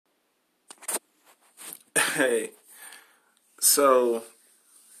Hey, so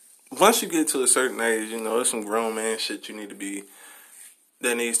once you get to a certain age, there's some grown man shit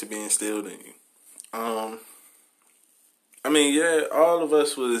that needs to be instilled in you. Yeah, all of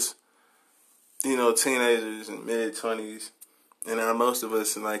us was, teenagers in mid-20s, and now most of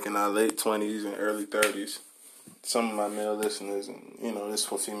us in our late 20s and early 30s. Some of my male listeners, and this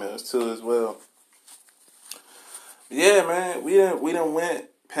for females too as well. Yeah, man, we done went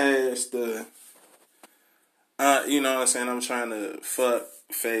past the, I'm trying to fuck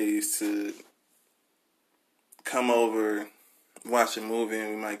phase to come over, watch a movie, and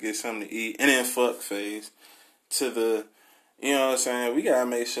we might get something to eat, and then fuck phase to the, we gotta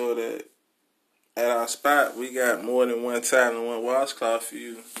make sure that at our spot we got more than one towel and one washcloth for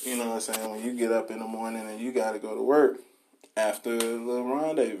you. When you get up in the morning and you gotta go to work after the little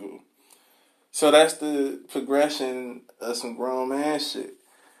rendezvous. So that's the progression of some grown man shit.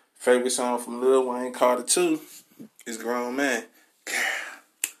 Favorite song from Lil Wayne, Carter 2, is Grown Man. Girl,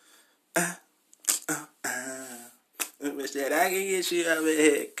 I wish that I could get you over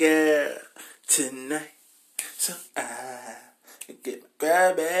here, girl, tonight. So I can get my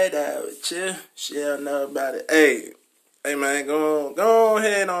girl back out with you. She don't know about it. Hey man, go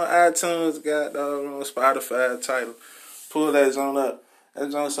ahead on iTunes, got on Spotify title. Pull that zone up.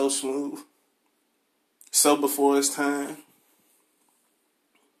 That zone's so smooth. So before it's time.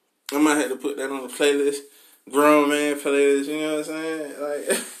 I might have to put that on the playlist. Grown man playlist, you know what I'm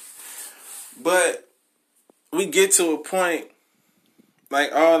saying? But we get to a point,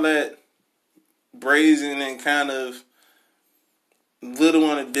 all that brazen and kind of little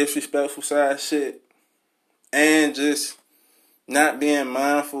on the disrespectful side shit, and just not being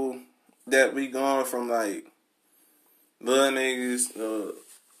mindful that we going from little niggas,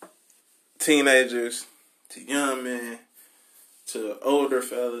 teenagers, to young men, to older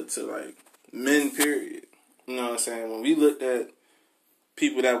fella, to men, period. You know what I'm saying? When we looked at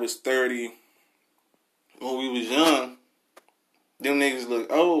people that was 30 when we was young, them niggas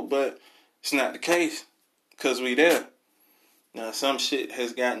look old, but it's not the case, because we there. Now, some shit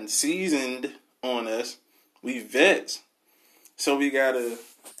has gotten seasoned on us. We vets. So we gotta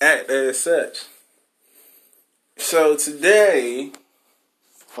act as such. So today,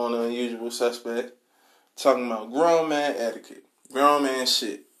 on The Unusual Suspect, talking about grown man etiquette. Grown man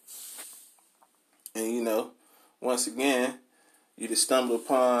shit. And once again, you just stumbled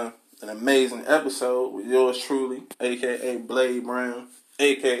upon an amazing episode with yours truly, a.k.a. Blade Brown,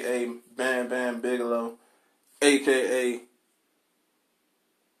 a.k.a. Bam Bam Bigelow, a.k.a.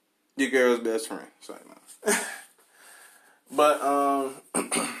 your girl's best friend. Sorry, man. But,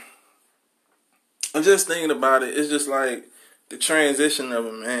 I'm just thinking about it. It's just the transition of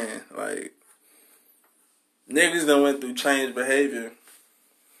a man. Niggas done went through changed behavior,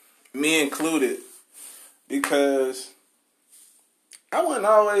 me included, because I was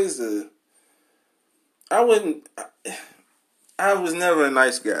never a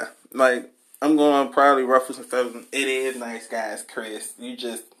nice guy. I'm going to probably ruffle some feathers. It is nice guys, Chris. You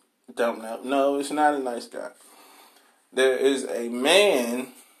just don't know. No, it's not a nice guy. There is a man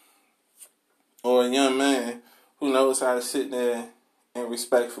or a young man who knows how to sit there and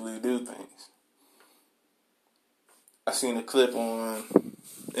respectfully do things. I seen a clip on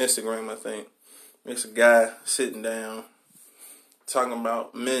Instagram, I think. It's a guy sitting down talking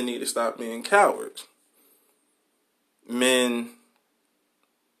about men need to stop being cowards. Men's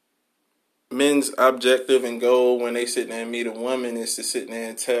objective and goal when they sit there and meet a woman is to sit there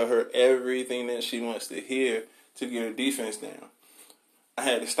and tell her everything that she wants to hear to get her defense down. I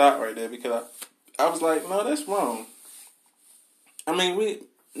had to stop right there because I was like, no, that's wrong.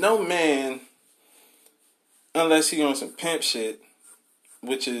 No man, unless he on some pimp shit,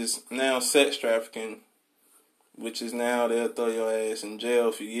 which is now sex trafficking, which is now they'll throw your ass in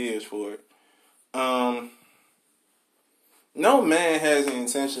jail for years for it. No man has the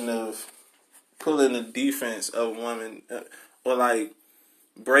intention of pulling the defense of a woman or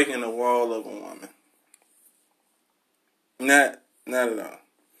breaking the wall of a woman. Not at all.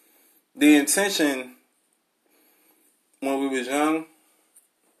 The intention when we was young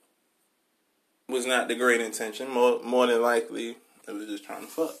was not the great intention. More than likely, it was just trying to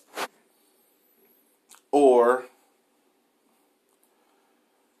fuck. Or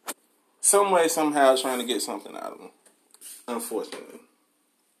some way, somehow trying to get something out of them. Unfortunately.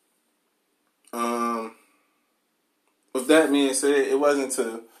 With that being said, it wasn't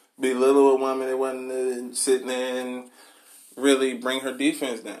to belittle a woman. It wasn't to sit there and really bring her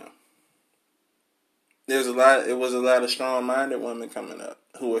defense down. It was a lot of strong-minded women coming up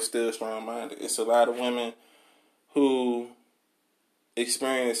who are still strong-minded. It's a lot of women who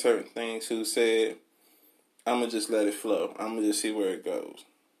experienced certain things who said, I'm going to just let it flow. I'm going to just see where it goes.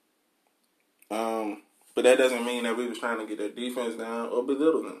 But that doesn't mean that we was trying to get their defense down or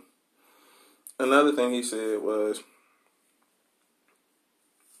belittle them. Another thing he said was,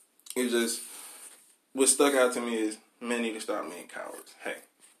 what stuck out to me is men need to stop being cowards. Hey,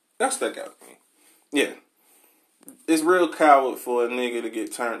 that stuck out to me. Yeah. It's real coward for a nigga to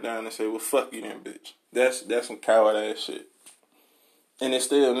get turned down and say, well, fuck you then, bitch. That's some coward ass shit. And it's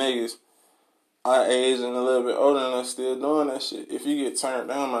still niggas our age and a little bit older than us still doing that shit. If you get turned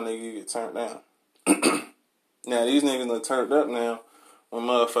down, my nigga, you get turned down. Now, these niggas done turned up now when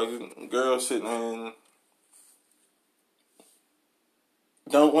motherfucking girls sitting there and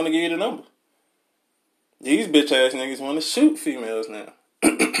don't want to give you the number. These bitch ass niggas want to shoot females now.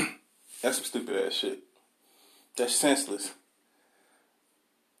 That's some stupid ass shit. That's senseless.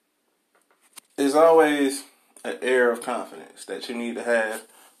 There's always an air of confidence that you need to have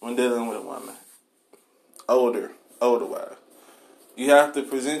when dealing with a woman. Older wife. You have to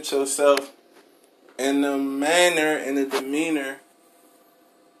present yourself in a manner and a demeanor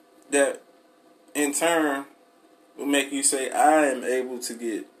that in turn will make you say, I am able to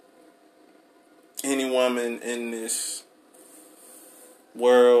get any woman in this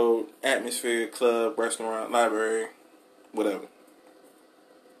world, atmosphere, club, restaurant, library, whatever.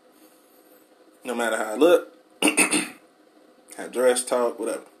 No matter how I look, how I dress, talk,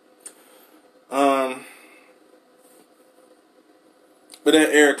 whatever. But that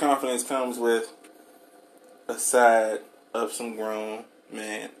air of confidence comes with a side of some grown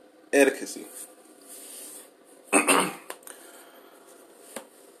man etiquette.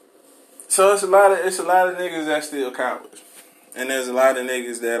 So it's a lot of niggas that still cowards. And there's a lot of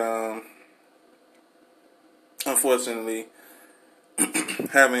niggas that unfortunately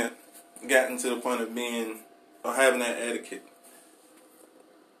haven't gotten to the point of being or having that etiquette.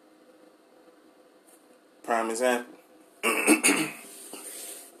 Prime example.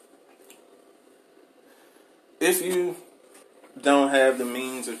 If you don't have the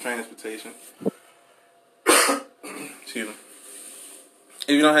means of transportation, excuse me. If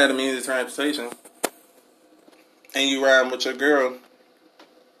you don't have the means of transportation and you riding with your girl,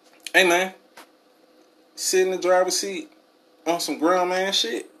 hey man, sit in the driver's seat on some grown man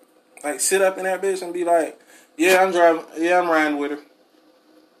shit. Like, sit up in that bitch and be like, yeah, I'm riding with her.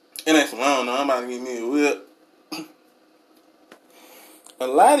 And that's, I don't know, I'm about to get me a whip. A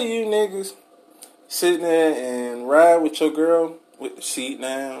lot of you niggas sitting there and ride with your girl with the seat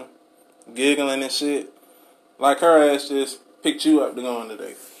down, giggling and shit, like her ass just picked you up to go on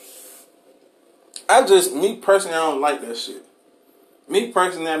today. Me personally, I don't like that shit. Me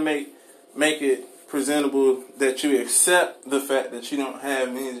personally, I make it presentable that you accept the fact that you don't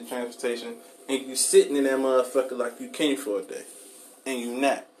have means of transportation and you sitting in that motherfucker like you came for a day. And you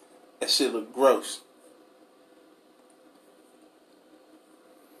not. That shit look gross.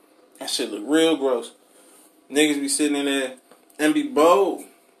 That shit look real gross. Niggas be sitting in there and be bold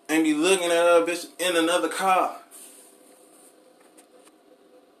and be looking at a bitch in another car.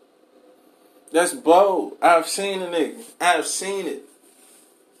 That's bold. I've seen a nigga. I've seen it.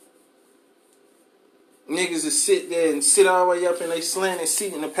 Niggas will sit there and sit all the way up in they slanted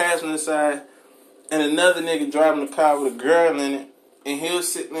seat in the passenger side, and another nigga driving the car with a girl in it, and he'll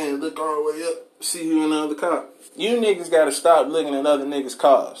sit there and look all the way up, see who in the other car. You niggas gotta stop looking at other niggas'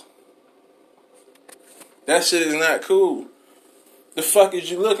 cars. That shit is not cool. The fuck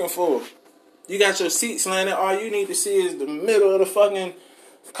is you looking for? You got your seat slanted, all you need to see is the middle of the fucking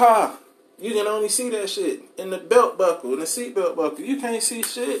car. You can only see that shit in the belt buckle, in the seat belt buckle. You can't see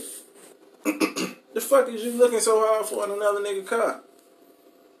shit. The fuck is you looking so hard for in another nigga car?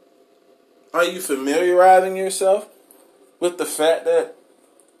 Are you familiarizing yourself with the fact that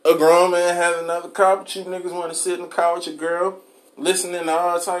a grown man has another car, but you niggas want to sit in the car with your girl, listening to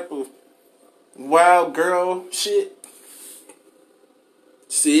all type of wild girl shit?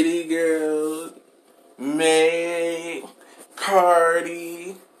 City Girls, Meg,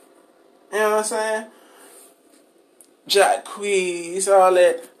 Cardi, you know what I'm saying? Jacquees, all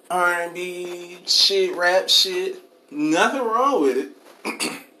that R&B shit, rap shit. Nothing wrong with it.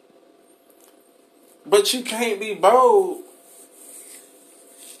 But you can't be bold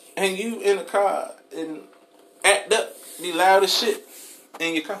and you in the car and act up, be loud as shit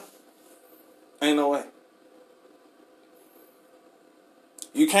in your car. Ain't no way.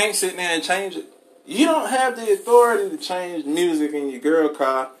 You can't sit there and change it. You don't have the authority to change music in your girl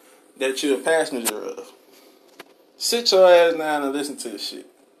car that you're a passenger of. Sit your ass down and listen to this shit.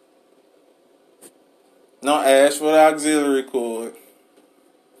 Don't ask for the auxiliary cord.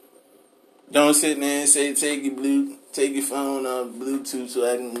 Don't sit there and say, take your Take your phone off Bluetooth so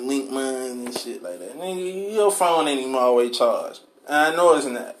I can link mine and shit like that. Nigga, your phone ain't even always charged. I know it's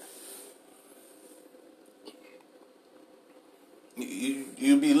not.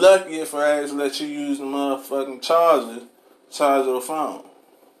 You be lucky if I actually let you use the motherfucking charge your phone.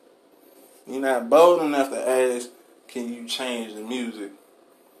 You're not bold enough to ask, can you change the music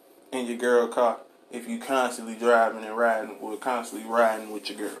in your girl car if you constantly driving and riding or constantly riding with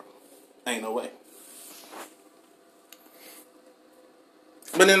your girl? Ain't no way.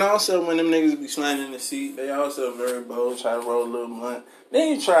 But then also when them niggas be sliding in the seat, they also very bold, try to roll a little blunt.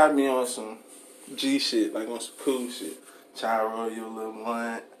 Then you try me on some G shit, like on some cool shit. Try to roll you a little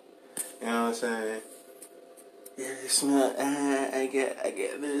blunt. You know what I'm saying? Yeah, it smell. I got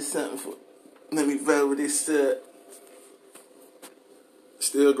a little something for. Let me roll with this stuff.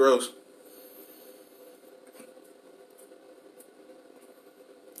 Still gross.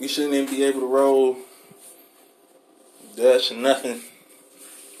 You shouldn't even be able to roll Dutch, nothing.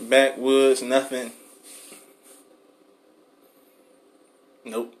 Backwoods, nothing.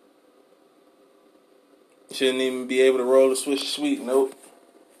 Nope. You shouldn't even be able to roll a Swisher Sweet. Nope.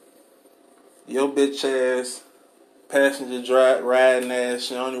 Your bitch ass, passenger riding ass,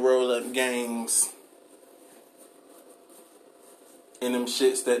 she only roll up games in them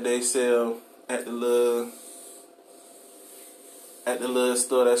shits that they sell at the little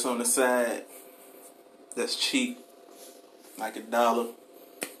store that's on the side. That's cheap, like $1.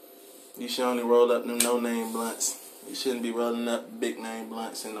 You should only roll up them no-name blunts. You shouldn't be rolling up big-name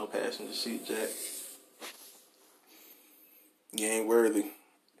blunts in no passenger seat, Jack. You ain't worthy.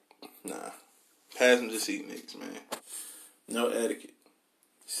 Nah. Passenger seat niggas, man. No etiquette.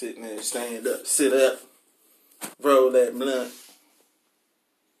 Sitting there, stand up, sit up, roll that blunt.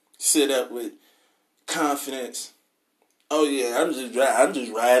 Sit up with confidence. Oh yeah, I'm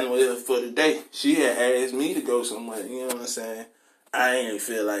just riding with her for the day. She had asked me to go somewhere, you know what I'm saying? I ain't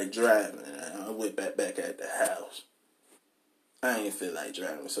feel like driving. I went back at the house. I ain't feel like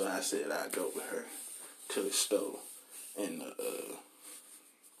driving, so I said I'd go with her to the store in the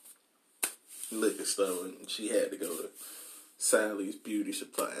liquor store, and she had to go to Sally's Beauty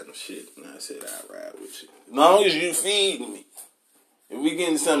Supply and shit. And I said I'd ride with you, as long as you feed me. If we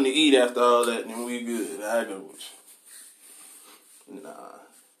getting something to eat after all that, then we good. I go with you. Nah.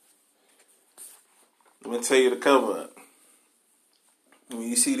 Let me tell you the cover up. When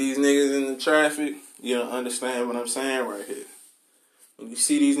you see these niggas in the traffic, you don't understand what I'm saying right here. When you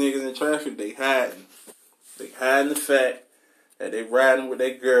see these niggas in traffic, they hiding. They hiding the fact that they riding with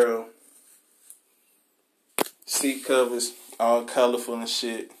their girl. Seat covers all colorful and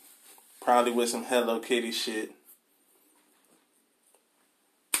shit. Probably with some Hello Kitty shit.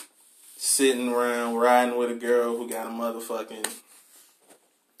 Sitting around riding with a girl who got a motherfucking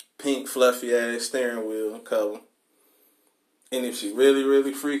pink fluffy ass steering wheel cover. And if she really,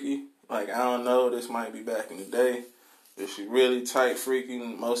 really freaky, like I don't know, this might be back in the day. If she really tight freaky,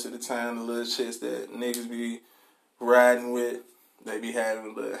 most of the time the little chicks that niggas be riding with, they be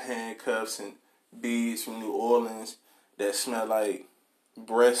having little handcuffs and beads from New Orleans that smell like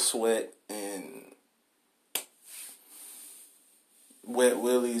breast sweat and wet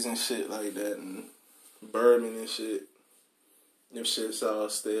willies and shit like that, and bourbon and shit. Them shit's all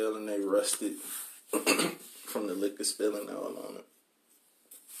stale and they rusted from the liquor spilling all on it.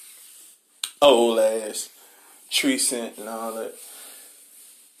 Old ass tree scent and all that.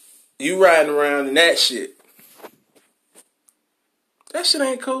 You riding around in that shit. That shit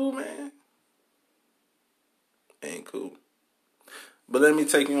ain't cool, man. Ain't cool. But let me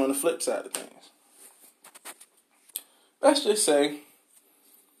take you on the flip side of things. Let's just say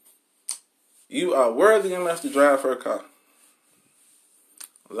you are worthy enough to drive her car.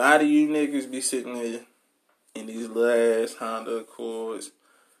 A lot of you niggas be sitting there in these little ass Honda Accords,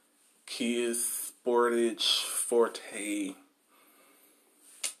 Kia Sportage, Forte.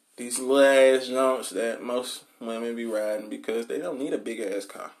 These little ass junks that most women be riding because they don't need a big ass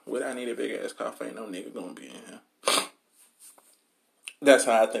car. What I need a big ass car for, ain't no nigga gonna be in here. That's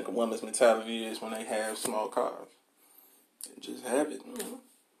how I think a woman's mentality is when they have small cars. They just have it. You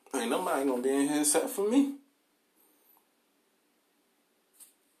know? Ain't nobody gonna be in here except for me.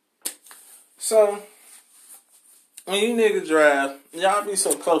 So, when you niggas drive, y'all be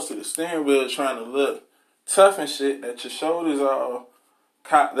so close to the steering wheel trying to look tough and shit that your shoulders all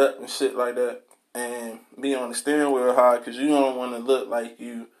cocked up and shit like that, and be on the steering wheel hard because you don't want to look like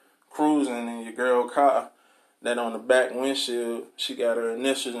you cruising in your girl car that on the back windshield she got her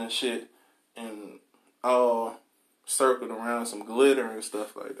initials and shit and all circled around some glitter and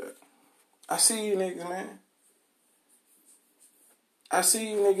stuff like that. I see you niggas, man. I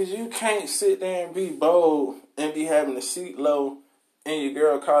see you niggas. You can't sit there and be bold and be having the seat low in your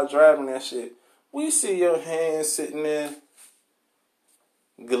girl car driving that shit, we see your hands sitting there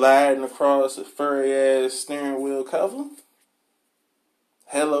gliding across a furry ass steering wheel cover.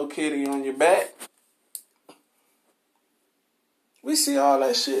 Hello Kitty on your back. We see all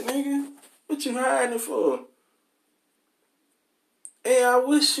that shit, nigga. What you hiding it for? Hey, I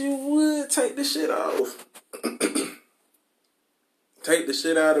wish you would take the shit off. Take the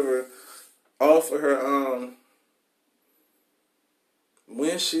shit out of her, off of her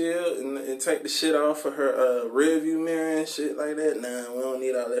windshield, and take the shit off of her rear view mirror and shit like that. Nah, we don't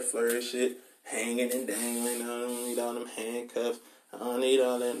need all that flirty shit hanging and dangling. I don't need all them handcuffs. I don't need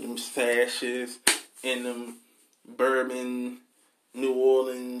all them sashes and them bourbon New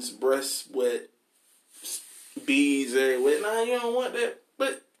Orleans breast sweat beads everywhere. Nah, you don't want that.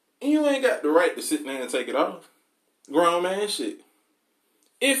 But you ain't got the right to sit there and take it off. Grown man shit.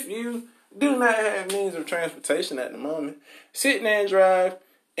 If you do not have means of transportation at the moment, sit there and drive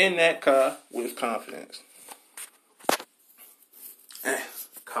in that car with confidence.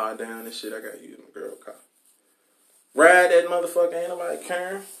 Car down and shit, I gotta use my girl car. Ride that motherfucker, ain't nobody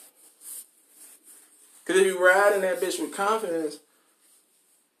caring. Cause if you ride in that bitch with confidence,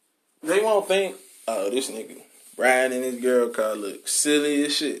 they won't think, oh, this nigga riding in his girl car look silly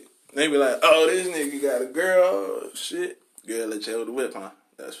as shit. They be like, oh, this nigga got a girl, oh, shit. Girl, let you hold the whip, huh?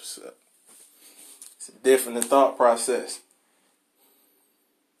 That's what's up. It's a different thought process.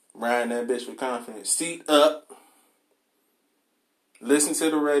 Riding that bitch with confidence. Seat up. Listen to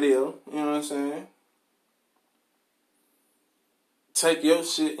the radio. You know what I'm saying? Take your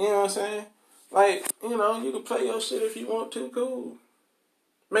shit. You know what I'm saying? Like, you know, you can play your shit if you want to. Cool.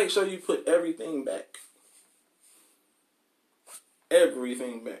 Make sure you put everything back.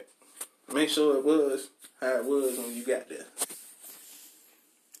 Everything back. Make sure it was how it was when you got there.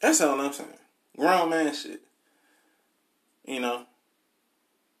 That's all I'm saying. Grown man shit. You know,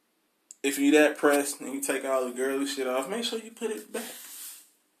 if you that pressed and you take all the girly shit off, make sure you put it back.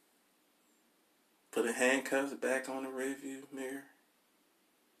 Put the handcuffs back on the rear view mirror.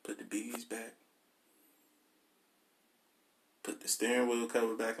 Put the beads back. Put the steering wheel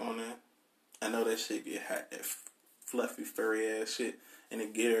cover back on there. I know that shit get hot, that fluffy, furry ass shit, and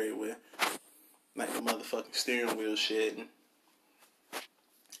it get everywhere. Like the motherfucking steering wheel shedding.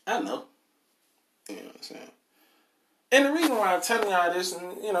 I know. You know what I'm saying? And the reason why I'm telling y'all this,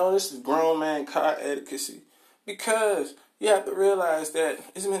 and you know, this is grown man car etiquette, because you have to realize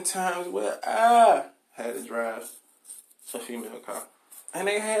that there's been times where I had to drive a female car. And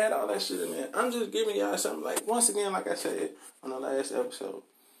they had all that shit in there. I'm just giving y'all something, like, once again, like I said on the last episode,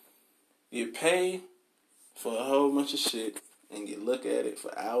 you pay for a whole bunch of shit and you look at it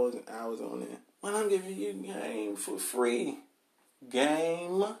for hours and hours on end. When I'm giving you game for free.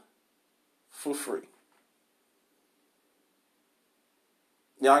 Game for free.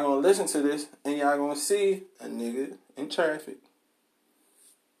 Y'all gonna listen to this and y'all gonna see a nigga in traffic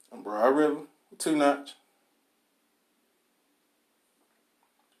on Broad River, 2 Notch.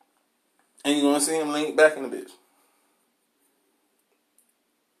 And you're gonna see him lean back in the bitch.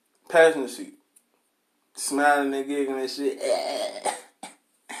 Passenger seat. Smiling and giggling and shit.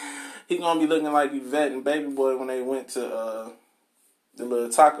 He gonna be looking like Yvette and Baby Boy when they went to the little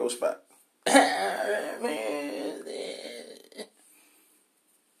taco spot.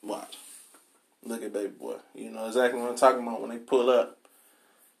 Watch. Look at Baby Boy. You know exactly what I'm talking about when they pull up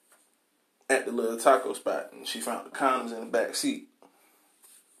at the little taco spot and she found the condoms in the back seat.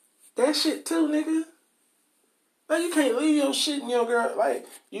 That shit too, nigga. Like, you can't leave your shit in your girl. Like,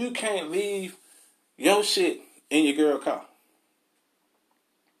 you can't leave your shit in your girl car.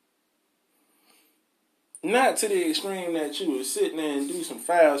 Not to the extreme that you would sit there and do some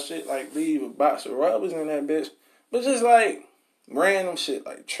foul shit like leave a box of rubbers in that bitch. But just like random shit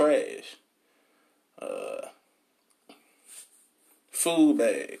like trash. Food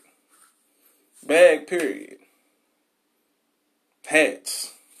bag. Bag period.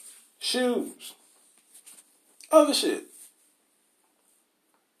 Hats. Shoes. Other shit.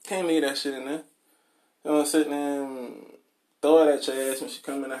 Can't leave that shit in there. You don't sit there and throw it at your ass when she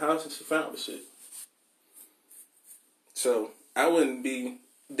come in the house and she found the shit. So, I wouldn't be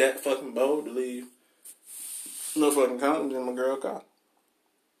that fucking bold to leave no fucking condoms in my girl car.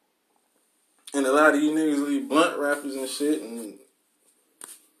 And a lot of you niggas leave blunt wrappers and shit and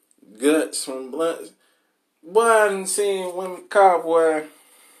guts from blunts. Boy, I done seen women cowboy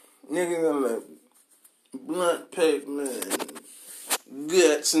niggas in the blunt paper, man,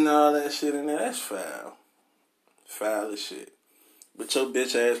 guts and all that shit in there. That's foul. Foul as shit. But your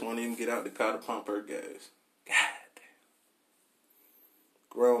bitch ass won't even get out the car to pump her gas. God damn.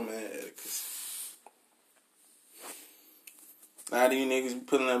 Grown man etiquette. A lot of you niggas be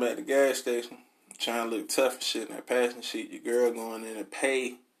pulling up at the gas station, trying to look tough and shit in that passenger seat. Your girl going in and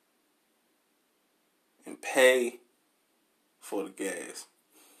pay for the gas.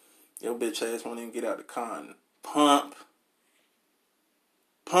 Your bitch ass won't even get out the car and pump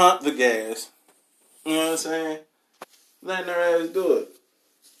the gas. You know what I'm saying? Letting her ass do it.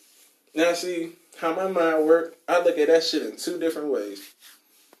 Now see how my mind work. I look at that shit in two different ways.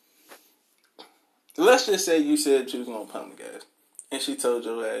 Let's just say you said you was gonna pump the gas, and she told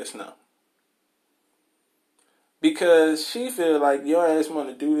your ass no. Because she feel like your ass want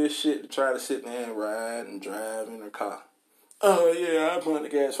to do this shit to try to sit there and ride and drive in her car. Oh yeah, I pump the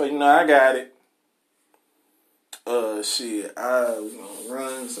gas for you. No, I got it. Shit, I was gonna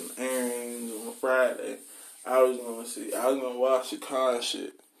run some errands on Friday. I was gonna wash the car and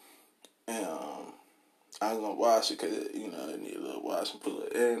shit. And I was gonna wash it because, it need a little wash and put a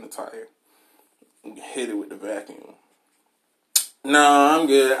little air in the tire. And hit it with the vacuum. No, I'm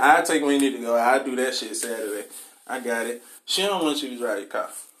good. I'll take when you need to go. I'll do that shit Saturday. I got it. She don't want you to drive your car.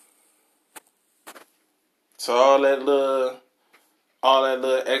 So all that little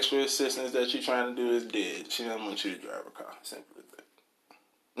extra assistance that you're trying to do is dead. She don't want you to drive her car. Simple as that.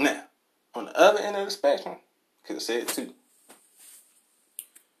 Now, on the other end of the spectrum, could have said too.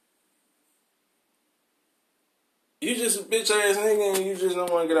 You just a bitch ass nigga and you just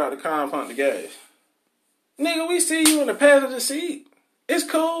don't want to get out of the car and pump the gas. Nigga, we see you in the passenger seat. It's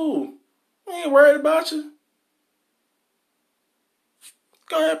cool. We ain't worried about you.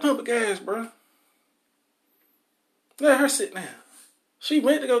 Go ahead and pump the gas, bro. Let her sit down. She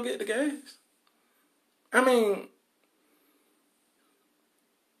went to go get the gas. I mean,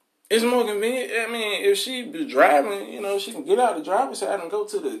 it's more convenient. I mean, if she was driving, she can get out the driver's side and go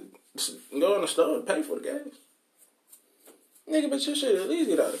in the store and pay for the gas. Nigga, but you should at least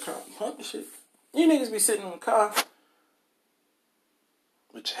get out of the car and pump the shit. You niggas be sitting in the car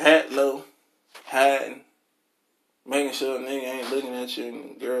with your hat low, hiding, making sure a nigga ain't looking at you in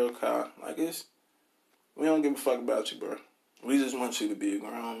the girl car. Like, we don't give a fuck about you, bro. We just want you to be a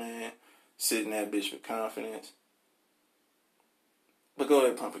grown man, sit in that bitch with confidence. But go ahead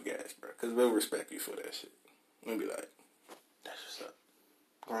and pump a gas, bro, because we'll respect you for that shit. We'll be like, that's what's up.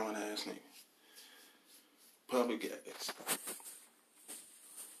 Grown ass nigga. Pump a gas.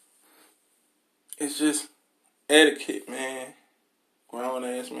 It's just etiquette, man. Grown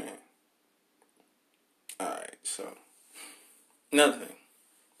ass man. Alright, so another thing.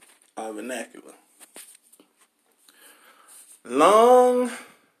 Our vernacular. Long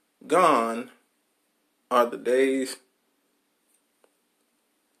gone are the days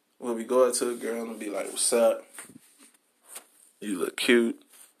where we go up to a girl and be like, what's up? You look cute.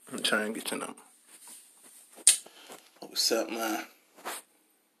 I'm trying to get your number. What's up, man?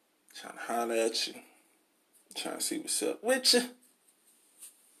 Trying to holler at you. Trying to see what's up with you.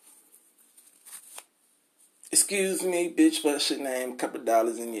 Excuse me, bitch, what's your name? Couple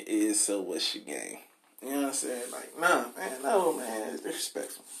dollars in your ears, so what's your game? You know what I'm saying? Like, nah, man, no, man, it's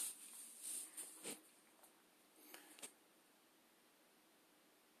disrespectful.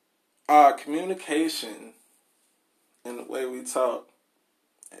 Our communication and the way we talk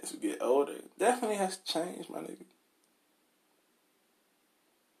as we get older definitely has to change, my nigga.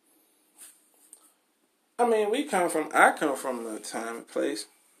 I mean, I come from a time and place.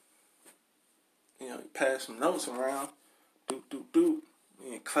 You pass some notes around, doop,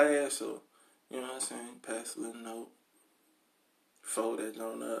 in class, or, you know what I'm saying, pass a little note, fold that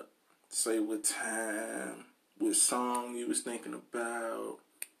joint up, say what time, what song you was thinking about,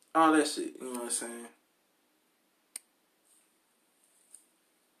 all that shit, you know what I'm saying.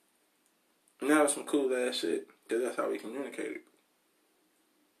 And that was some cool ass shit, because that's how we communicated.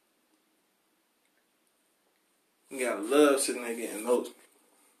 You gotta love sitting there getting notes.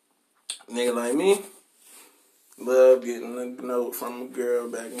 Nigga like me, love getting a note from a girl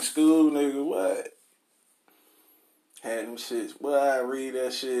back in school, nigga, what? Had them shits, boy, I read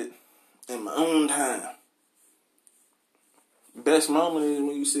that shit in my own time. Best moment is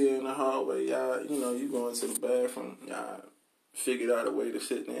when you see her in the hallway, y'all, you going to the bathroom, y'all figured out a way to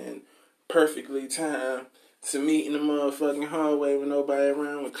sit there and perfectly time to meet in the motherfucking hallway with nobody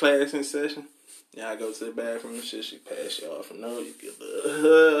around, with class in session. Y'all go to the bathroom and shit, she pass you off a note, you get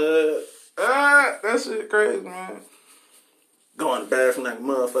the that shit crazy, man. Go in the bathroom like a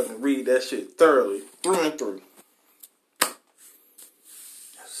motherfucking read that shit thoroughly, through and through.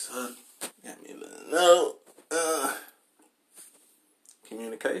 That's up. Got me a little note.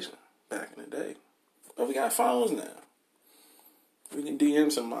 Communication back in the day. But we got phones now. We can DM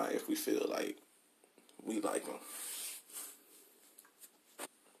somebody if we feel like we like them.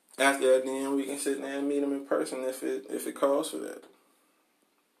 After that, then we can sit there and meet them in person if it calls for that.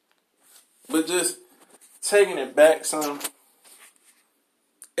 But just taking it back some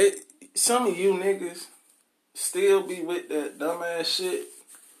of you niggas still be with that dumbass shit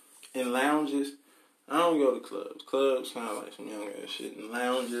in lounges. I don't go to clubs. Clubs kind of like some young ass shit. In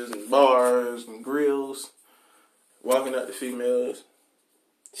lounges and bars and grills. Walking up to females.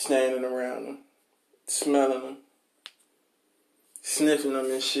 Standing around them. Smelling them. Sniffing them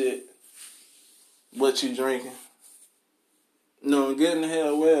and shit. What you drinking. Knowing good and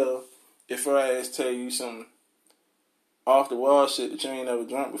hell well, if her ass tell you some off the wall shit that you ain't never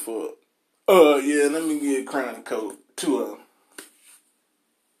drunk before. Oh yeah, let me get a Crown and Coke. 2 of them.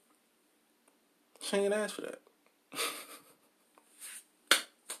 She ain't ask for that.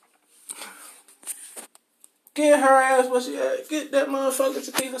 Get her ass what she asked. Get that motherfucker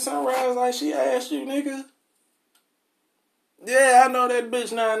tequila sunrise like she asked you, nigga. Yeah, I know that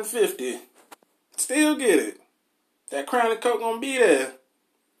bitch $9.50. Still get it. That Crown and Coke gonna be there.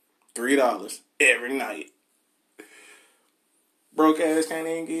 $3 every night. Broke ass can't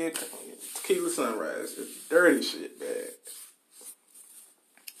even get tequila sunrise. It's dirty shit, bad.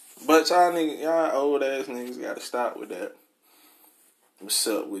 But y'all old ass niggas gotta stop with that. What's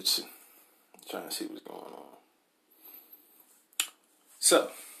up with you? I'm trying to see what's going on.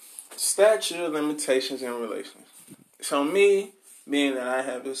 So, statute of limitations in relations. So me, being that I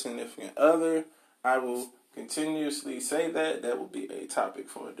have a significant other, I will continuously say that. That will be a topic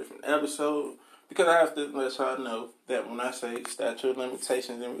for a different episode. Because I have to let y'all know that when I say statute of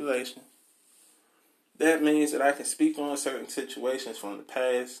limitations in relations, that means that I can speak on certain situations from the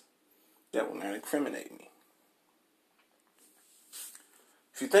past that will not incriminate me.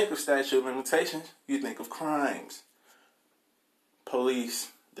 If you think of statute of limitations, you think of crimes.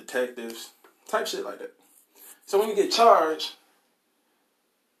 Police, detectives, type shit like that. So when you get charged,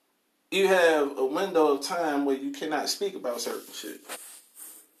 you have a window of time where you cannot speak about certain shit.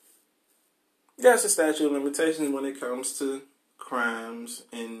 That's the statute of limitations when it comes to crimes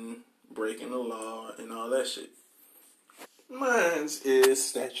and breaking the law and all that shit. Mine's is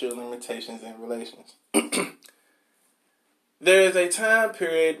statute of limitations in relations. There is a time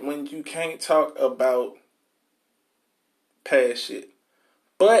period when you can't talk about past shit.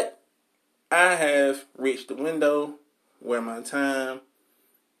 But I have reached the window where my time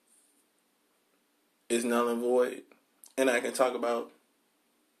is null and void. And I can talk about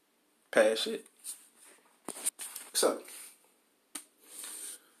past shit. So,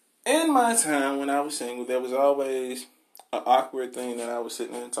 in my time when I was single, there was always an awkward thing that I was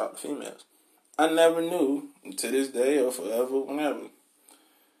sitting there and talk to females. I never knew, to this day or forever, whenever,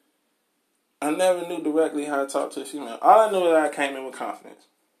 I never knew directly how to talk to a female. All I knew is that I came in with confidence.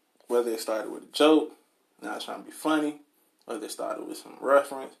 Whether it started with a joke, and I was trying to be funny, whether it started with some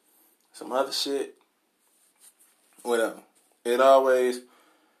reference, some other shit, whatever. It always,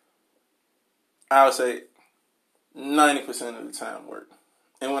 I would say, 90% of the time worked.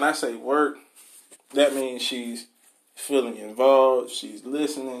 And when I say work, that means she's feeling involved, she's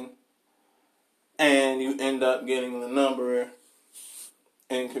listening, and you end up getting the number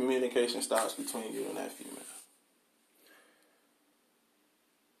and communication starts between you and that female.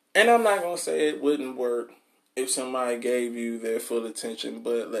 And I'm not going to say it wouldn't work if somebody gave you their full attention,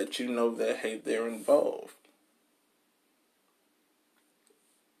 but let you know that, hey, they're involved.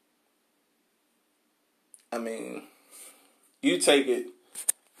 I mean, you take it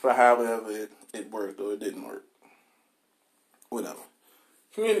for however it worked or it didn't work. Whatever.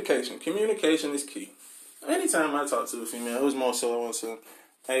 Communication. Communication is key. Anytime I talk to a female, it was more so I want to,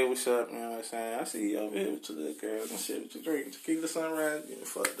 hey, what's up? You know what I'm saying? I see you over here with your little girls and shit. What you drinking? Tequila sunrise? Getting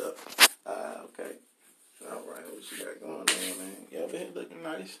fucked up. Okay. All right. What you got going on, man? You over here looking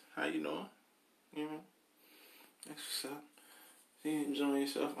nice. How you doing? You know? That's what's up. You enjoying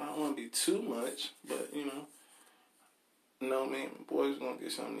yourself. I don't want to be too much, but, you know. No, man, boys gonna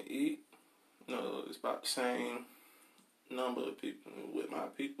get something to eat. No, it's about the same number of people. With my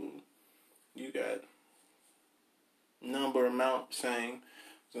people, you got number, amount, same.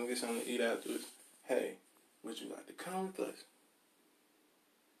 Gonna get something to eat afterwards. Hey, would you like to come with us?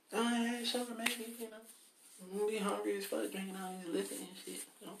 Oh, yeah, sure, maybe, you know. I'm gonna be hungry as fuck drinking all this liquor and shit.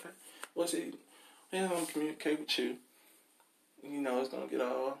 Okay. Well, see, I'm gonna communicate with you. You know, it's gonna get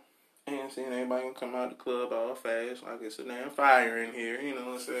all antsy and everybody gonna come out the club all fast like it's a damn fire in here, you know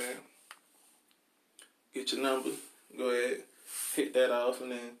what I'm saying? Get your number, go ahead, hit that off,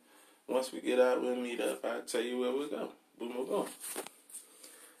 and then once we get out, we'll meet up. I'll tell you where we'll go. Boom, boom, boom.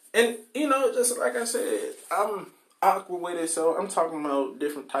 And, you know, just like I said, I'm awkward with it. So I'm talking about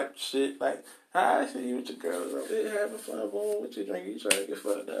different type of shit. Like, I see you with your girls up there having fun, boom, what you drink, you trying to get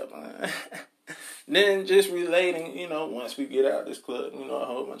fucked up, man. Then just relating, once we get out this club, a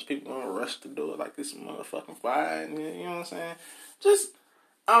whole bunch of people gonna rush the door like this motherfucking fire, and you know what I'm saying? Just,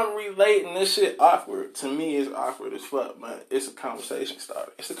 I'm relating this shit awkward. To me, it's awkward as fuck, but it's a conversation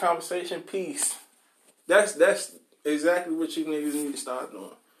starter. It's a conversation piece. That's exactly what you niggas need to start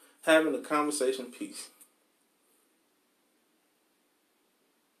doing. Having a conversation piece.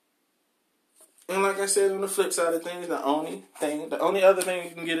 And like I said, on the flip side of things, the only other thing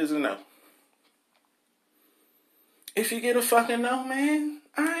you can get is a no. If you get a fucking no, man,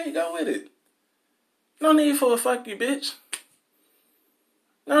 alright, go with it. No need for a fuck you, bitch.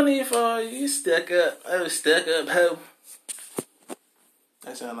 No need for you stuck up. Oh, stuck up hoe.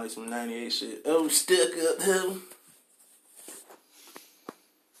 That sound like some 98 shit. Oh, stuck up hoe.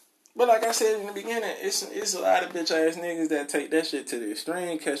 But like I said in the beginning, it's a lot of bitch ass niggas that take that shit to the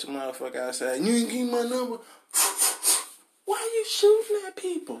extreme, catch a motherfucker outside. You ain't give me my number. Why are you shooting at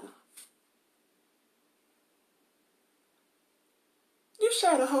people? You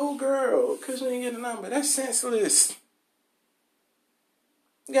shot a whole girl because you didn't get a number. That's senseless.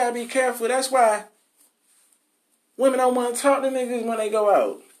 You gotta be careful. That's why women don't want to talk to niggas when they go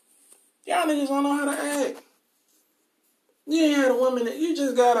out. Y'all niggas don't know how to act. You ain't had a woman that you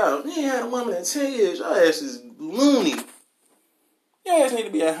just got out. You ain't had a woman in 10 years. Your ass is loony. Your ass need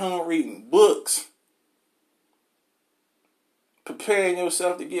to be at home reading books. Preparing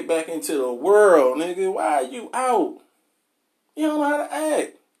yourself to get back into the world, nigga. Why are you out? You don't know how to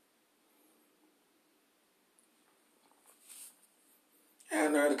act. I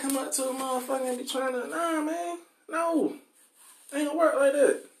know how to come up to a motherfucker and be trying to, nah, man. No. Ain't gonna work like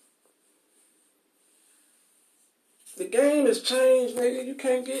that. The game has changed, nigga. You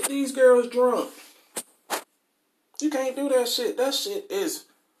can't get these girls drunk. You can't do that shit. That shit is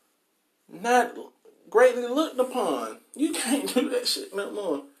not greatly looked upon. You can't do that shit no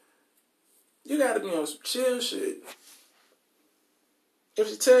more. You gotta be on some chill shit. If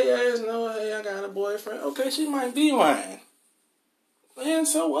she tell your ass, no, hey, I got a boyfriend, okay, she might be lying. And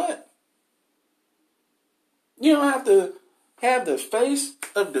so what? You don't have to have the face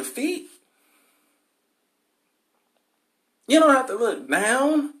of defeat. You don't have to look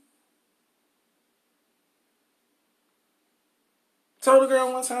down. Told a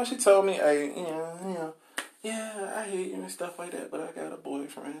girl one time, she told me, hey, yeah, I hate you and stuff like that, but I got a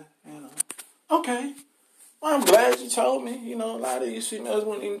boyfriend, Okay. Well, I'm glad you told me. A lot of these females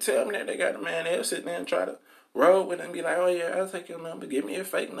wouldn't even tell me that they got a man. They'll sit there and try to roll with it and be like, oh yeah, I'll take your number. Give me a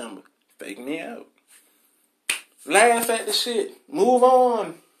fake number. Fake me out. Laugh at the shit. Move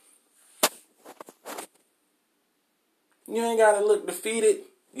on. You ain't got to look defeated.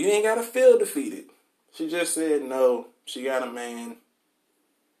 You ain't got to feel defeated. She just said no. She got a man.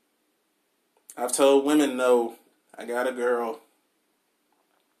 I've told women no. I got a girl.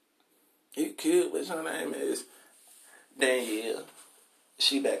 You cute. What's her name is? Danielle.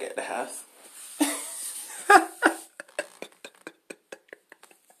 She back at the house.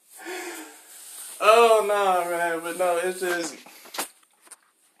 Oh, no, man. But no, it's just,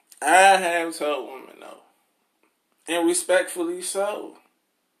 I have told women no. And respectfully so.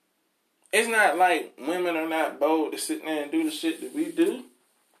 It's not like women are not bold to sit there and do the shit that we do.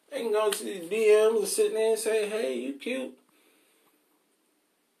 They can go to the DMs and sit there and say, hey, you cute.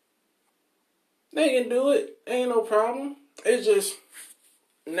 They can do it. Ain't no problem. It's just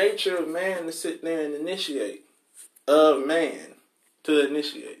nature of man to sit there and initiate. Of man to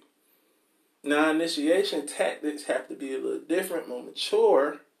initiate. Now, initiation tactics have to be a little different, more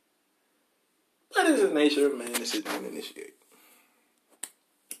mature. But it's the nature of man to sit there and initiate.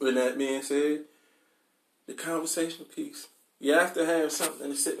 With that being said, the conversation piece. You have to have something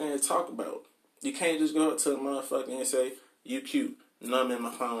to sit there and talk about. You can't just go up to a motherfucker and say, you cute. No, I'm in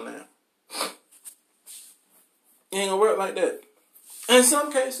my phone now. It ain't gonna work like that. In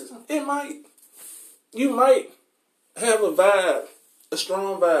some cases, it might. You might have a vibe, a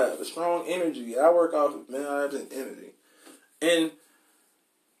strong energy. I work off of vibes and energy. And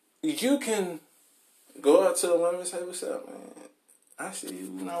you can go out to the woman and say, what's up, man? I see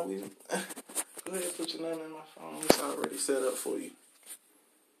you, we go ahead and put your number in my phone. It's already set up for you.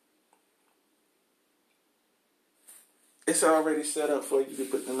 It's already set up for you to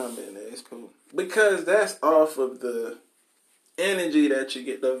put the number in there. It's cool. Because that's off of the energy that you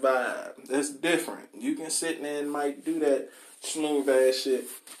get, the vibe. That's different. You can sit there and might do that smooth ass shit.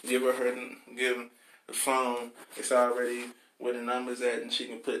 Give him the phone. It's already where the number's at and she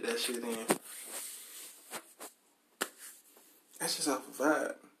can put that shit in. That's just off a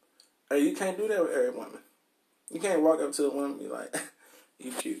vibe. Hey, you can't do that with every woman. You can't walk up to a woman and be like,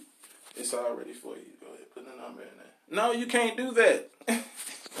 you cute. It's all ready for you. Go ahead, put the number in there. No, you can't do that.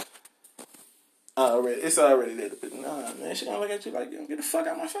 It's already there to put. Nah, man, she gonna look at you like, get the fuck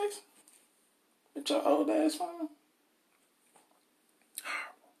out my face. With your old ass phone.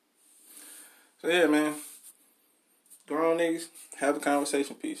 So yeah, man. Grown niggas, have a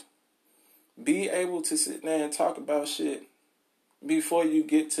conversation piece. Be able to sit there and talk about shit before you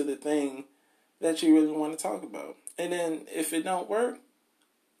get to the thing that you really want to talk about. And then if it don't work,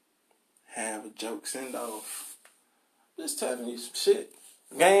 have a joke send off. Just telling you some shit.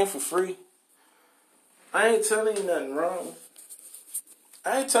 Game for free. I ain't telling you nothing wrong.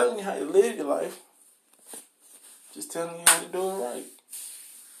 I ain't telling you how to live your life. Just telling you how to do it right.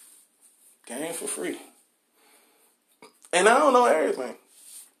 Game for free. And I don't know everything.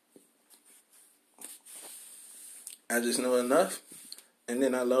 I just know enough. And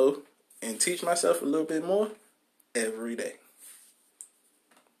then I load and teach myself a little bit more every day.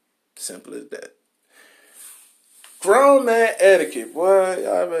 Simple as that. Grown man etiquette. Boy,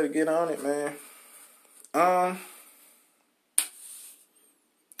 y'all better get on it, man.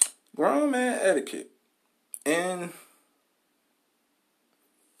 Grown man etiquette. And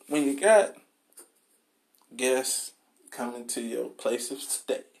when you got guests coming to your place of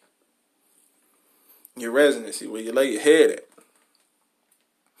stay, your residency, where you lay your head at.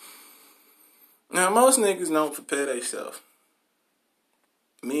 Now, most niggas don't prepare themselves.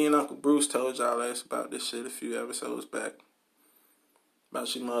 Me and Uncle Bruce told y'all ass about this shit a few episodes back.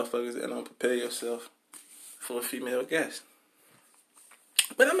 About you motherfuckers that don't prepare yourself for a female guest.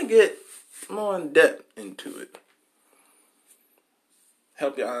 But I'm going to get more in depth into it.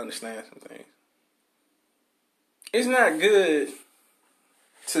 Help y'all understand some things. It's not good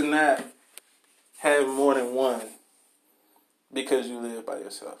to not have more than one because you live by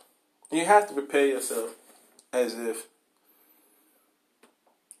yourself. You have to prepare yourself as if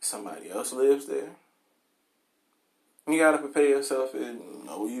somebody else lives there. You got to prepare yourself and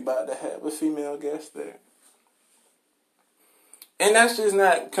know you about to have a female guest there. And that's just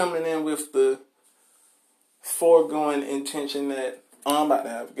not coming in with the foregoing intention that, oh, I'm about to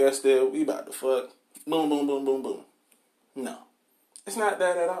have a guest there, we about to fuck. Boom, boom, boom, boom, boom. No. It's not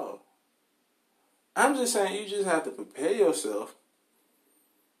that at all. I'm just saying you just have to prepare yourself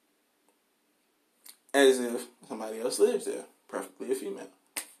as if somebody else lives there, preferably a female.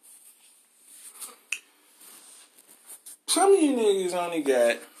 Some of you niggas only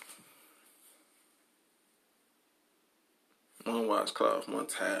got one washcloth, one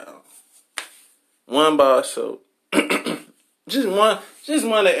towel, one bar soap. just one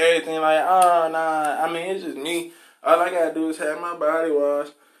of everything. Like, oh, nah, I mean, it's just me. All I gotta do is have my body wash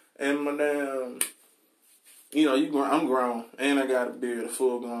and my damn, I'm grown. And I got a beard, a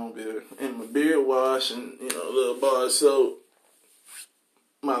full-grown beard. And my beard wash and, a little bar of soap.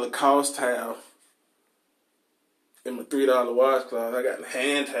 My Lacoste towel. And my $3 washcloth. I got a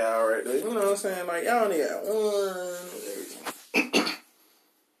hand towel right there. You know what I'm saying? Like, y'all only got one.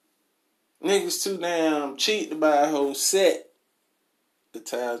 Niggas too damn cheap to buy a whole set of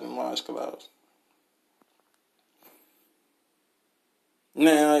towels and washcloths.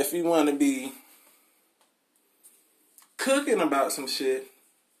 Now, if you want to be cooking about some shit,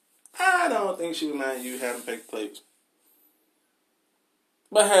 I don't think she would mind you having paper plates.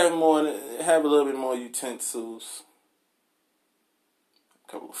 But have a little bit more utensils.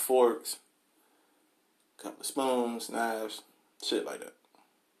 A couple of forks. A couple of spoons, knives, shit like that.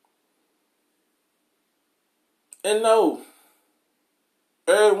 And no,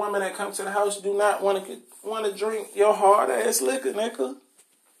 every woman that comes to the house do not want to drink your hard ass liquor, nigga.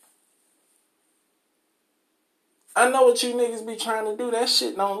 I know what you niggas be trying to do. That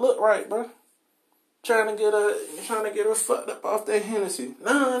shit don't look right, bro. Trying to get her fucked up off that Hennessy.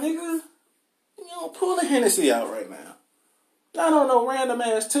 Nah, nigga. You don't pull the Hennessy out right now. Not on no random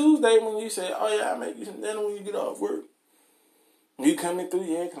ass Tuesday when you say, oh yeah, I'll make you some dinner when you get off work. You coming through?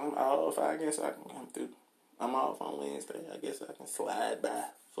 Yeah, come off. I guess I can come through. I'm off on Wednesday. I guess I can slide by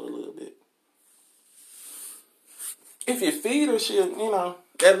for a little bit. If you feed her shit,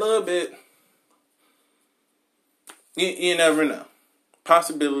 that little bit, you never know.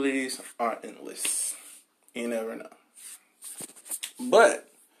 Possibilities are endless. You never know. But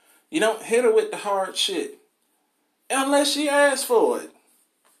you don't hit her with the hard shit unless she asks for it.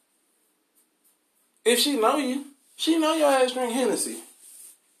 If she know you, she know your ass drink Hennessy.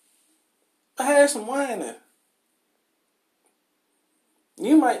 I had some wine there.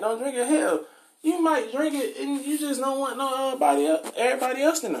 You might not drink it. Hell, you might drink it and you just don't want everybody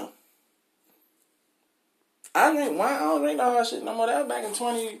else to know. I drink wine. I don't drink all that shit no more. That was back in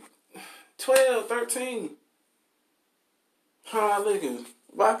 2012, 13. hard liquor,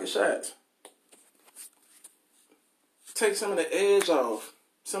 vodka shots. Take some of the edge off,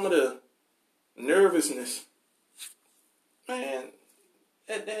 some of the nervousness. Man,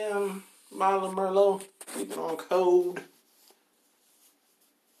 that damn bottle of Merlot, keep it on cold.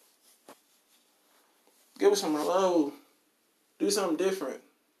 Give her some Merlot. Do something different.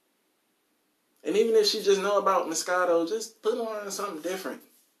 And even if she just know about Moscato, just put on something different.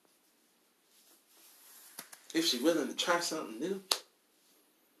 If she willing to try something new.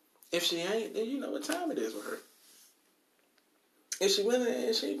 If she ain't, then you know what time it is with her. If she willing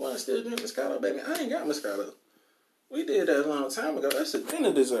and she want to still drink Moscato, baby, I ain't got Moscato. We did that a long time ago. That's a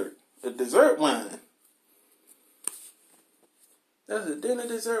dinner dessert. A dessert wine. That's a dinner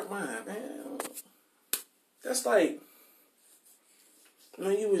dessert wine, man. That's like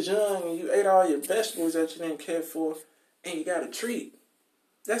when you was young and you ate all your vegetables that you didn't care for and you got a treat.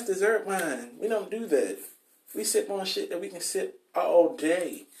 That's dessert wine. We don't do that. We sip on shit that we can sip all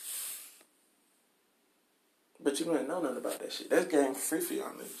day. But you wouldn't know nothing about that shit. That's game free for y'all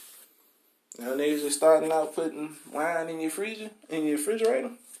niggas. Now niggas just starting out putting wine in your freezer, in your refrigerator.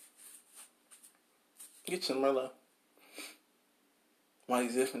 Get some Merlot.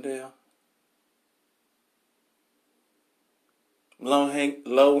 White Zinfandel.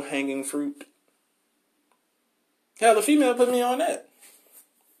 Low hanging fruit. Hell, the female put me on that.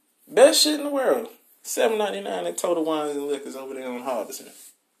 Best shit in the world. $7.99 at Total Wines and Liquors over there on Harbison.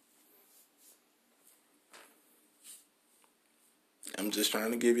 I'm just trying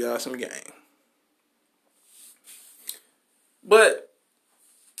to give y'all some game. But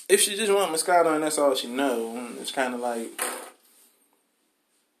if she just want Moscato and that's all she know, it's kind of like,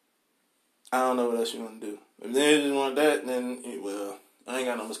 I don't know what else you want to do. If they just want that, then, well, I ain't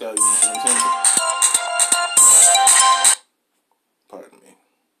got no Moscato. Pardon me.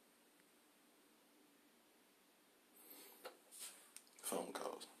 Phone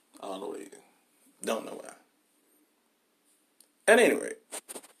calls. All the way. Don't know why. At any rate,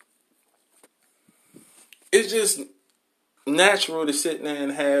 it's just natural to sit there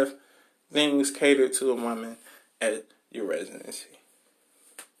and have things catered to a woman at your residency.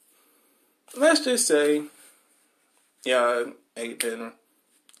 Let's just say y'all ate dinner,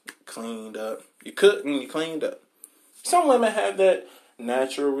 cleaned up. You cooked and you cleaned up. Some women have that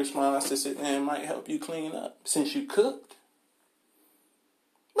natural response to sit there and might help you clean up since you cooked.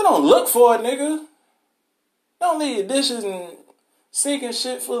 But don't look for it, nigga. Don't leave your dishes and sinking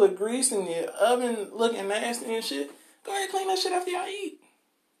shit full of grease and your oven looking nasty and shit. Go ahead and clean that shit after y'all eat.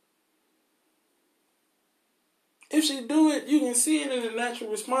 If she do it, you can see it in the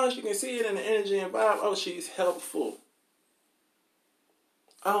natural response. You can see it in the energy and vibe. Oh, she's helpful.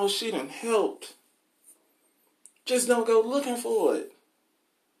 Oh, she done helped. Just don't go looking for it.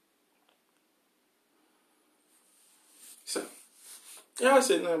 So, y'all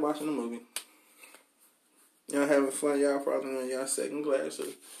sitting there watching the movie. Y'all having fun. Y'all probably on y'all second glass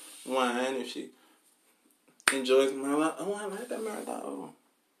of wine. If she enjoys Merlot. Oh, I like that Merlot.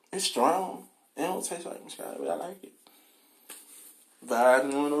 It's strong. It don't taste like Moscato, but I like it.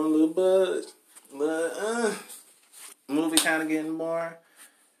 Vibing on a little buzz. Movie kind of getting more.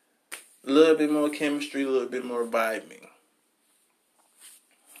 A little bit more chemistry, a little bit more vibing.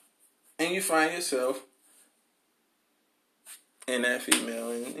 And you find yourself in that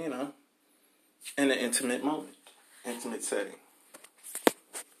female, and in an intimate moment, intimate setting.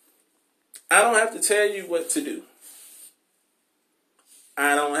 I don't have to tell you what to do.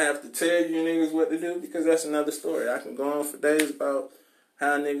 I don't have to tell you niggas what to do because that's another story. I can go on for days about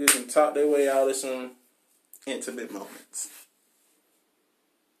how niggas can talk their way out of some intimate moments.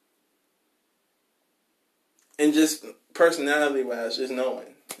 And just personality-wise, just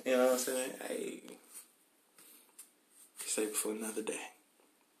knowing. You know what I'm saying? Hey, save it for another day.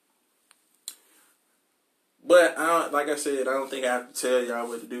 But, like I said, I don't think I have to tell y'all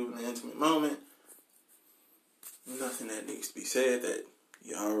what to do in an intimate moment. Nothing that needs to be said that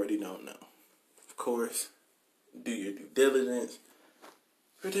you already don't know. Of course, do your due diligence.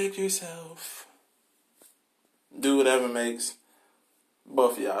 Protect yourself. Do whatever makes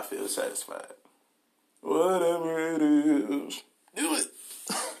both of y'all feel satisfied. Whatever it is, do it.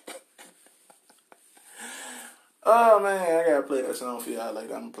 Oh man, I gotta play that song for y'all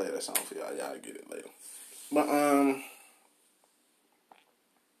later. I'm gonna play that song for y'all. Y'all get it later. But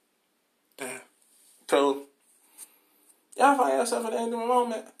so y'all find yourself at the end of the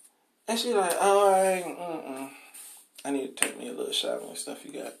moment, and she like, oh, I need to take me a little shower and stuff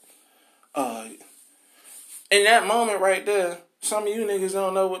you got. In that moment right there, some of you niggas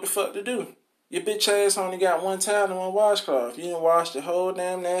don't know what the fuck to do. Your bitch ass only got one towel and one washcloth. You done washed your whole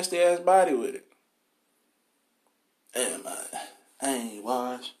damn nasty ass body with it. Damn, I ain't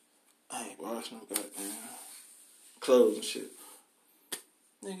washed no goddamn clothes and shit.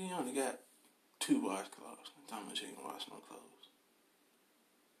 Nigga, you only got 2 washcloths. How much you can wash no clothes?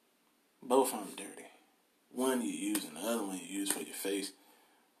 Both of them dirty. One you use and the other one you use for your face,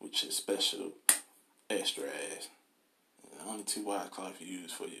 which is special extra ass. And the only 2 washcloths you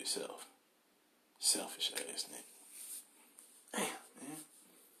use for yourself. Selfish ass nigga. Damn, man.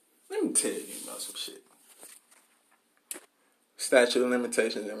 Let me tell you about some shit. Statute of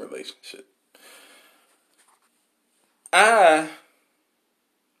limitations in relationship. I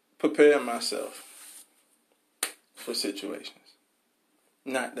prepare myself for situations.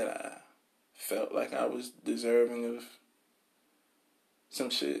 Not that I felt like I was deserving of some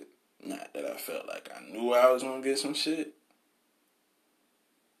shit. Not that I felt like I knew I was going to get some shit.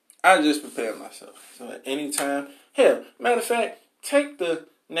 I just prepared myself. So at any time, hell, matter of fact, take the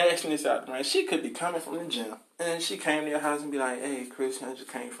nastiness out the rain. She could be coming from the gym, and then she came to your house and be like, "Hey, Chris, I just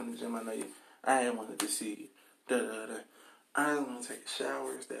came from the gym. I know you. I ain't wanted to see you. Da da da. I don't want to take a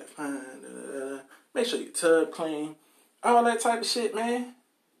shower. Is that fine? Da da da. Make sure your tub clean. All that type of shit, man.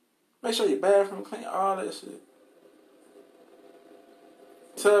 Make sure your bathroom clean. All that shit.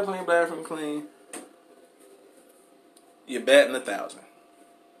 Tub clean, bathroom clean. You're batting 1,000.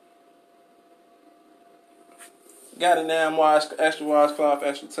 Got a damn extra washcloth,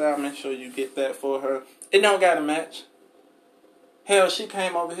 extra towel. Make sure you get that for her. It don't got to match. Hell, she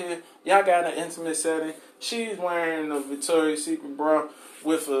came over here. Y'all got an intimate setting. She's wearing a Victoria's Secret bra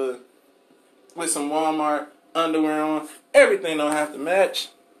with some Walmart underwear on. Everything don't have to match.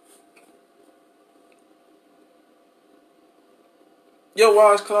 Your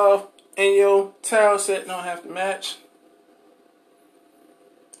washcloth and your towel set don't have to match.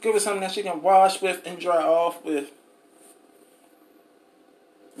 Give her something that she can wash with and dry off with.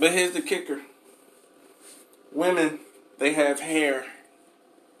 But here's the kicker. Women, they have hair.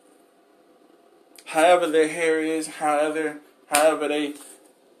 However their hair is, however they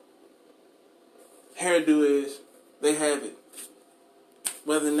hairdo is, they have it.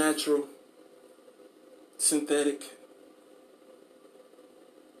 Whether natural, synthetic,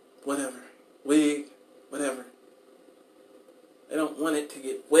 whatever, wig, whatever. They don't want it to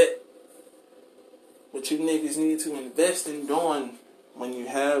get wet. What you niggas need to invest in doing when you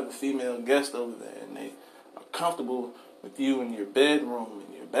have a female guest over there and they are comfortable with you in your bedroom,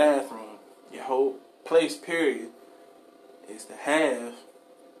 in your bathroom, your whole place, period, is to have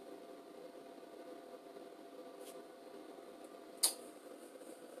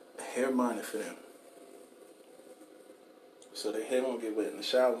a hair bonnet for them. So their hair won't get wet in the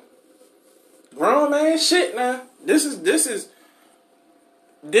shower. Grown man shit now. This is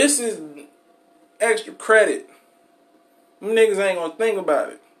extra credit. Them niggas ain't gonna think about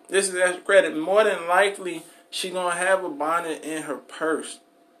it. This is extra credit. More than likely, she gonna have a bonnet in her purse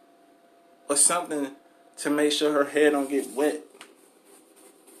or something to make sure her hair don't get wet.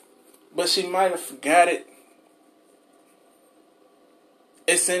 But she might have forgot it.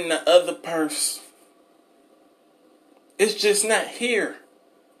 It's in the other purse. It's just not here.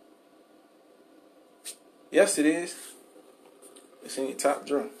 Yes, it is. It's in your top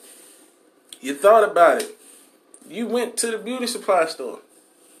drawer. You thought about it. You went to the beauty supply store.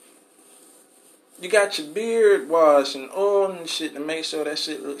 You got your beard washed and oil and shit to make sure that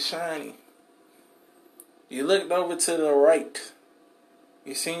shit looks shiny. You looked over to the right.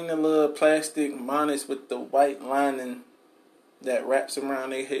 You seen the little plastic bonnets with the white lining that wraps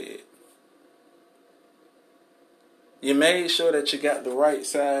around their head. You made sure that you got the right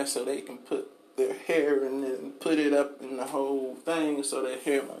size so they can put their hair in it and put it up in the whole thing so their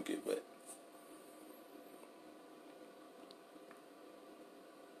hair won't get wet.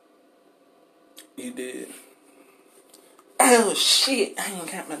 You did. Oh shit! I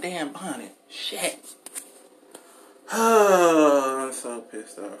ain't got my damn bonnet. Shit. Oh, I'm so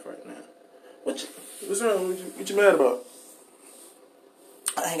pissed off right now. What's wrong? What you mad about?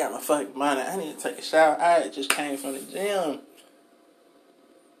 I ain't got my fucking bonnet. I need to take a shower. I just came from the gym.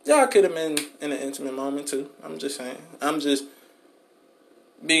 Y'all could have been in an intimate moment too. I'm just saying. I'm just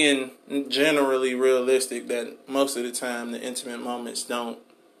being generally realistic that most of the time the intimate moments don't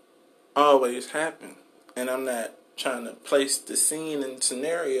always happen. And I'm not trying to place the scene and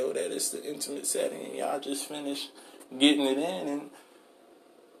scenario that it's the intimate setting and y'all just finished getting it in and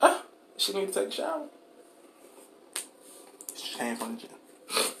she need to take a shower. She came from the gym.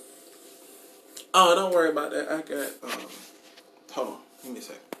 Oh, don't worry about that. I got hold on, give me a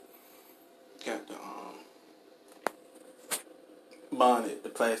second. Got the bonnet, the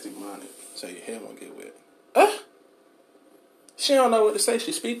plastic bonnet, so your hair won't get wet. She don't know what to say.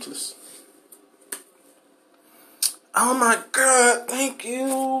 She's speechless. Oh my God, thank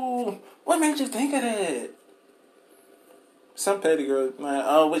you. What made you think of that? Some petty girls, like,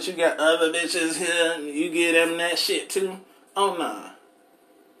 oh, but you got other bitches here, and you give them that shit too? Oh, nah.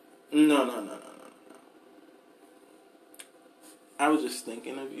 No. I was just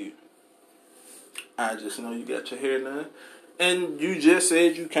thinking of you. I just know you got your hair done. And you just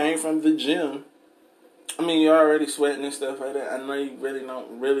said you came from the gym. I mean, you're already sweating and stuff like that. I know you really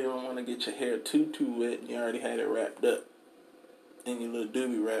don't want to get your hair too wet. You already had it wrapped up in your little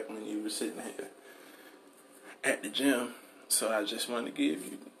doobie wrap when you were sitting here at the gym. So I just wanted to give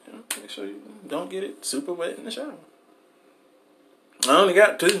you, make sure you don't get it super wet in the shower. I only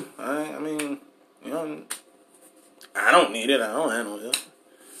got two. I mean, I don't need it. I don't handle it.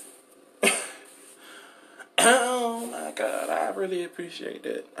 Oh my God, I really appreciate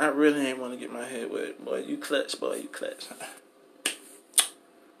that. I really ain't want to get my head wet. Boy, you clutch, you clutch.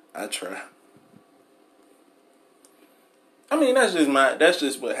 I try. I mean, that's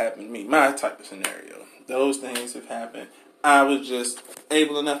just what happened to me. My type of scenario. Those things have happened. I was just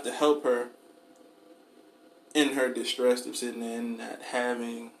able enough to help her in her distress of sitting there and not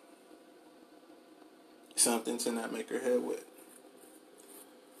having something to not make her head wet.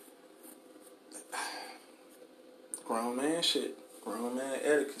 Grown man shit. Grown man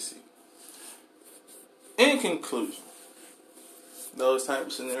etiquette. In conclusion, those type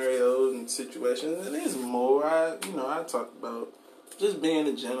of scenarios and situations, and there's more. I talk about just being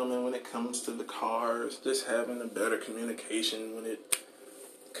a gentleman when it comes to the cars, just having a better communication when it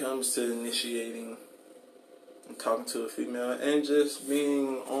comes to initiating and talking to a female, and just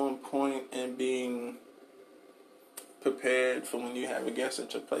being on point and being prepared for when you have a guest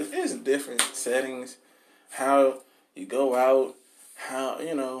at your place. It's different settings, how you go out, how,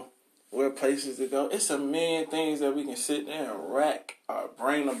 where places to go. It's a million things that we can sit there and rack our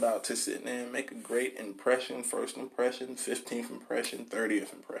brain about to sit there and make a great impression, first impression, 15th impression,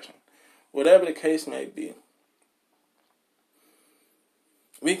 30th impression. Whatever the case may be.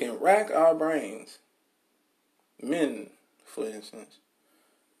 We can rack our brains. Men, for instance,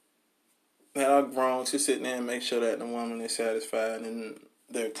 that are grown to sit there and make sure that the woman is satisfied in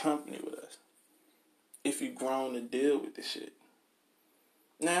their company with us. If you've grown to deal with the shit.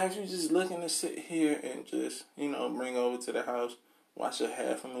 Now, if you're just looking to sit here and just, bring over to the house, watch a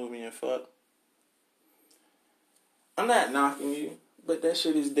half a movie and fuck, I'm not knocking you, but that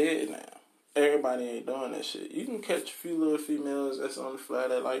shit is dead now. Everybody ain't doing that shit. You can catch a few little females that's on the fly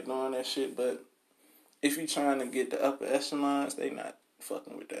that like doing that shit, but if you're trying to get the upper echelons, they not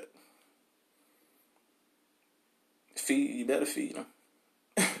fucking with that. You better feed them.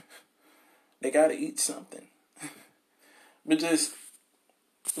 They gotta eat something. But just,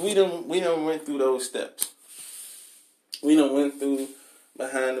 we done went through those steps. We done went through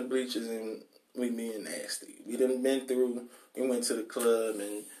behind the bleachers and we being nasty. We done been through, we went to the club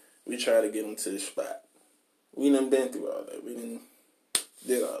and we tried to get them to the spot. We done been through all that. We done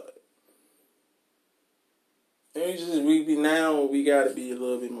did all that. And we gotta be a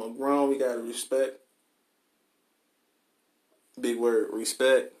little bit more grown. We gotta respect. Big word,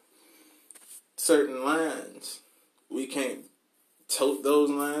 respect. Certain lines. We can't tote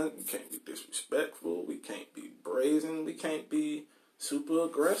those lines. We can't be disrespectful. We can't be brazen. We can't be super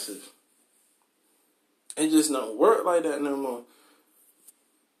aggressive. It just don't work like that no more.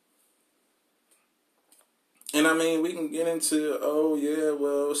 And I mean, we can get into,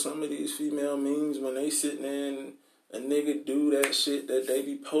 some of these female memes when they sitting there and a nigga do that shit that they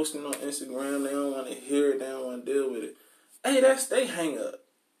be posting on Instagram, they don't want to hear it, they don't want to deal with it. Hey, that's they hang up.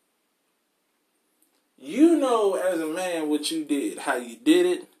 You know as a man what you did, how you did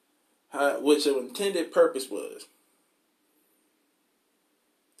it, what your intended purpose was.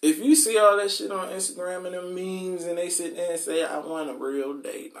 If you see all that shit on Instagram and them memes and they sit there and say, I want a real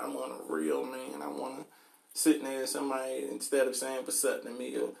date, I want a real man, I want to sit there and somebody, instead of saying what's up to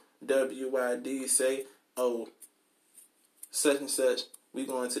me or WYD, say, oh, such and such, we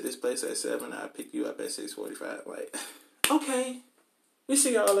going to this place at 7, I'll pick you up at 6:45. Like, okay, we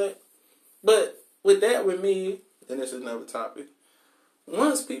see all that. But with me, and this is another topic,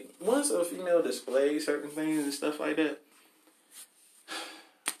 once a female displays certain things and stuff like that,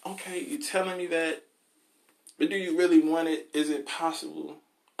 okay, you telling me that, but do you really want it? Is it possible?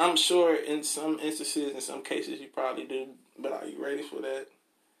 I'm sure in some instances, in some cases, you probably do, but are you ready for that?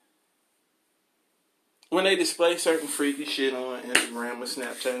 When they display certain freaky shit on Instagram or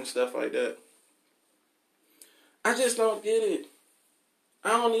Snapchat and stuff like that, I just don't get it. I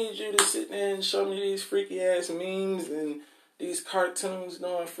don't need you to sit there and show me these freaky ass memes and these cartoons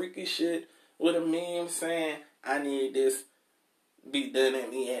doing freaky shit with a meme saying, I need this be done at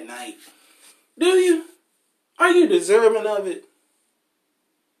me at night. Do you? Are you deserving of it?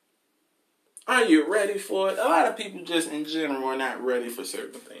 Are you ready for it? A lot of people just in general are not ready for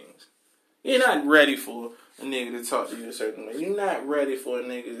certain things. You're not ready for a nigga to talk to you a certain way. You're not ready for a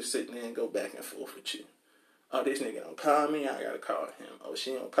nigga to sit there and go back and forth with you. Oh, this nigga don't call me, I gotta call him. Oh,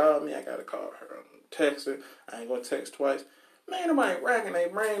 she don't call me, I gotta call her. I'm text her, I ain't gonna text twice. Man, nobody racking their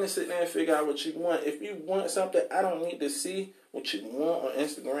brain and sit there and figure out what you want. If you want something, I don't need to see what you want on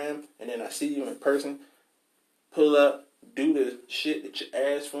Instagram, and then I see you in person. Pull up, do the shit that you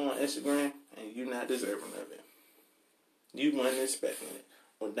asked for on Instagram, and you not deserving of it. You wasn't expecting it.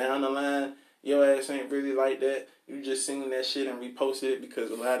 Or down the line, your ass ain't really like that. You just seen that shit and reposted it because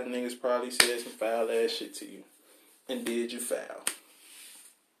a lot of niggas probably said some foul ass shit to you. And did you foul.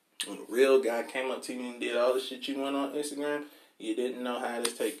 When a real guy came up to you and did all the shit you want on Instagram, you didn't know how to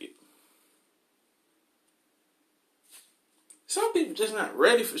take it. Some people just not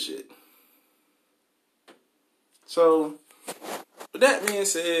ready for shit. So, with that being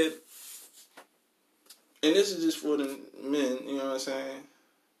said, and this is just for the men, you know what I'm saying?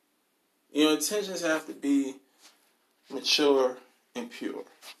 Your intentions have to be mature and pure.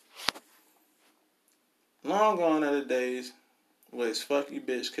 Long gone are the days where it's fuck you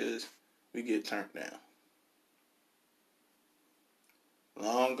bitch cause we get turned down.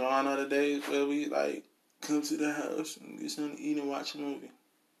 Long gone are the days where we like come to the house and get something to eat and watch a movie.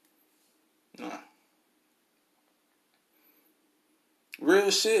 Nah.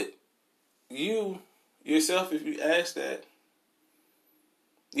 Real shit. You, yourself, if you ask that,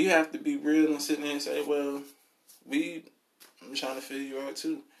 you have to be real and sit there and say, well, I'm trying to figure you out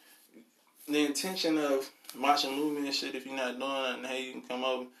too. The intention of watching a movie and shit, if you're not doing nothing, hey, you can come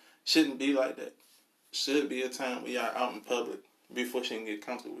over, shouldn't be like that. Should be a time where y'all out in public before she can get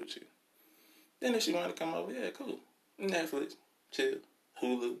comfortable with you. Then if she want to come over, yeah, cool. Netflix, chill,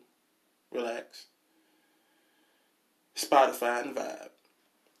 Hulu, relax. Spotify and vibe.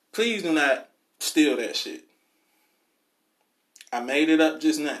 Please do not steal that shit. I made it up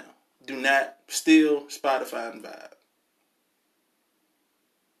just now. Do not steal Spotify and vibe.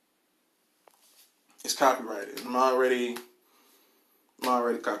 It's copyrighted. I'm already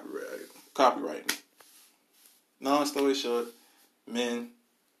copyrighting. Long story short, men,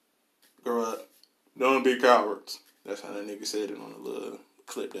 grow up. Don't be cowards. That's how that nigga said it on the little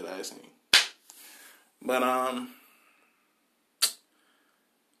clip that I seen. But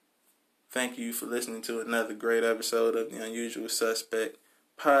thank you for listening to another great episode of the Unusual Suspect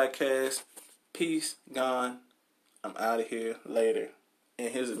podcast. Peace, gone. I'm out of here later. And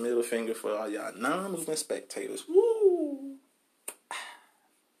here's a middle finger for all y'all non-moving spectators. Woo!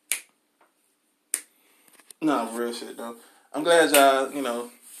 No, real shit though. I'm glad y'all,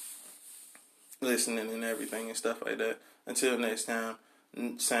 listening and everything and stuff like that. Until next time,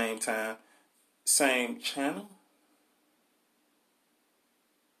 same channel,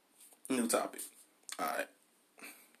 new topic. Alright.